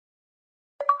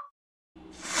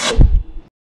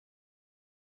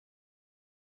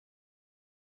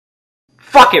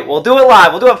Fuck it, we'll do it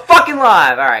live. We'll do it fucking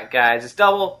live. Alright, guys, it's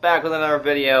Double, back with another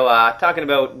video, talking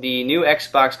about the new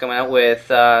Xbox coming out with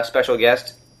a special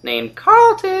guest named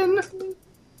Carlton.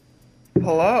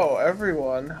 Hello,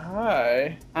 everyone.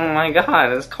 Hi. Oh my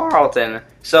god, it's Carlton.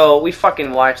 So, we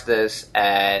fucking watched this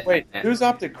at... Wait, who's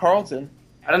OpTic Carlton?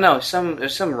 I don't know,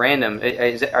 there's some random...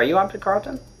 are you OpTic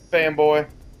Carlton? Fanboy.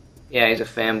 Yeah, he's a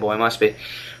fanboy, must be.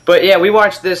 But yeah, we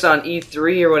watched this on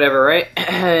E3 or whatever, right?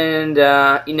 And,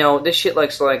 you know, this shit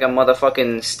looks like a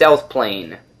motherfucking stealth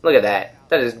plane. Look at that.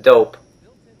 That is dope.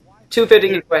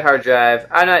 250 GB hard drive.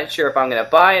 I'm not sure if I'm going to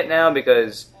buy it now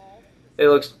because it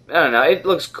looks, I don't know, it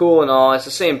looks cool and all. It's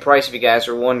the same price if you guys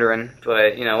are wondering.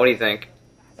 But, you know, what do you think?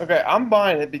 Okay, I'm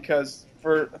buying it because,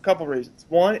 for a couple reasons.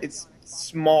 One, it's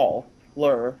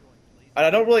smaller. And I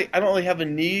don't really have a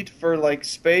need for like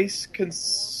space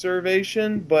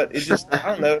conservation, but it just I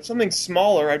don't know, if something's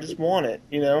smaller, I just want it,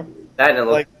 you know? That looks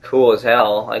like, cool as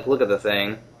hell. Like, look at the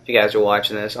thing. If you guys are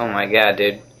watching this, oh my god,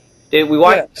 dude. Dude, we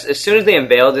watched as soon as they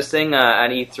unveiled this thing on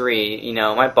E3. You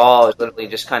know, my balls literally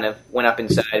just kind of went up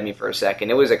inside me for a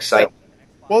second. It was exciting.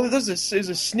 Well, there's a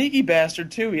sneaky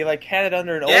bastard too. He like had it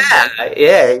under an old.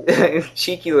 Yeah,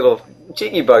 cheeky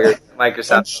bugger.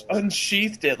 Microsoft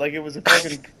unsheathed it like it was a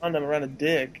fucking condom around a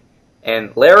dick.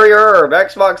 And Larry Herb,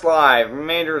 Xbox Live,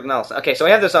 Major Nelson. Okay, so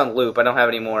we have this on loop. I don't have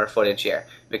any more footage here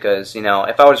because, you know,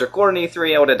 if I was recording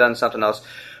E3, I would have done something else.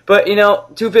 But, you know,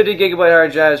 250 gigabyte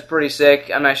hard drive is pretty sick.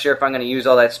 I'm not sure if I'm going to use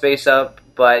all that space up.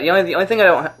 But the only thing I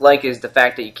don't like is the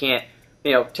fact that you can't,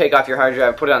 you know, take off your hard drive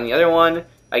and put it on the other one.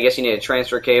 I guess you need a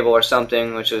transfer cable or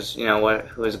something, which is, you know,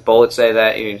 who does Bullet say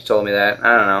that? You told me that.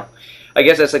 I don't know. I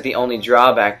guess that's like the only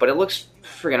drawback, but it looks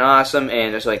freaking awesome,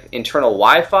 and there's like internal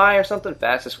Wi-Fi or something,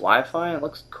 fastest Wi-Fi. It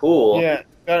looks cool. Yeah,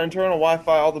 got internal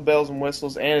Wi-Fi, all the bells and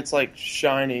whistles, and it's like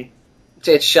shiny.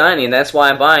 It's shiny, and that's why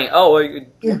I'm buying. Oh,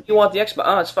 you want the Xbox?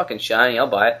 Oh, it's fucking shiny. I'll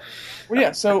buy it. Well,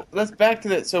 yeah. So let's back to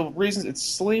that. So reasons: it's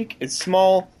sleek, it's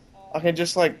small. I can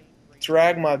just like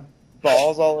drag my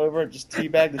balls all over it, just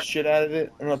teabag the shit out of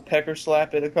it, and I'll pecker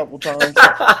slap it a couple times.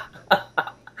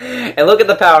 And look at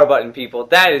the power button, people.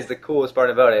 That is the coolest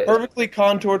part about it. Perfectly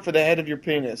contoured for the head of your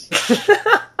penis.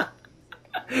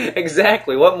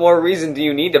 Exactly. What more reason do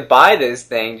you need to buy this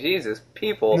thing? Jesus,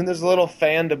 people. And then there's a little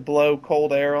fan to blow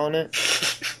cold air on it.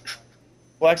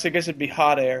 Well, actually, I guess it'd be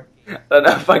hot air. I don't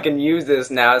know if I can use this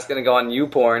now. It's going to go on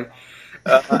YouPorn.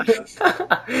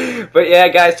 But yeah,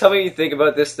 guys, tell me what you think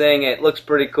about this thing. It looks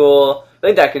pretty cool. I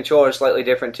think that controller is slightly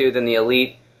different, too, than the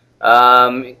Elite.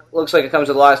 It looks like it comes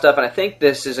with a lot of stuff, and I think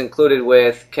this is included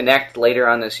with Kinect later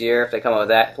on this year, if they come out with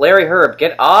that. Larry Herb,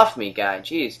 get off me, guy.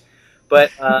 Jeez. But,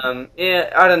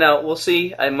 yeah, I don't know. We'll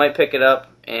see. I might pick it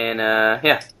up, and,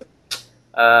 yeah.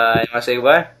 You want to say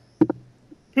goodbye?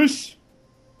 Peace.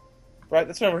 Right,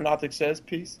 that's what an OpTic says,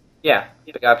 peace. Yeah,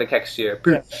 OpTic Hex here.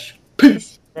 Peace. Yeah.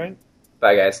 Peace. Right?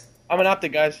 Bye, guys. I'm an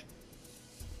OpTic, guys.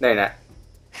 No, you're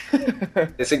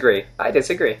not. Disagree. I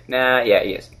disagree. Nah, yeah,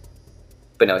 he is.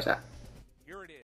 But no, he's not.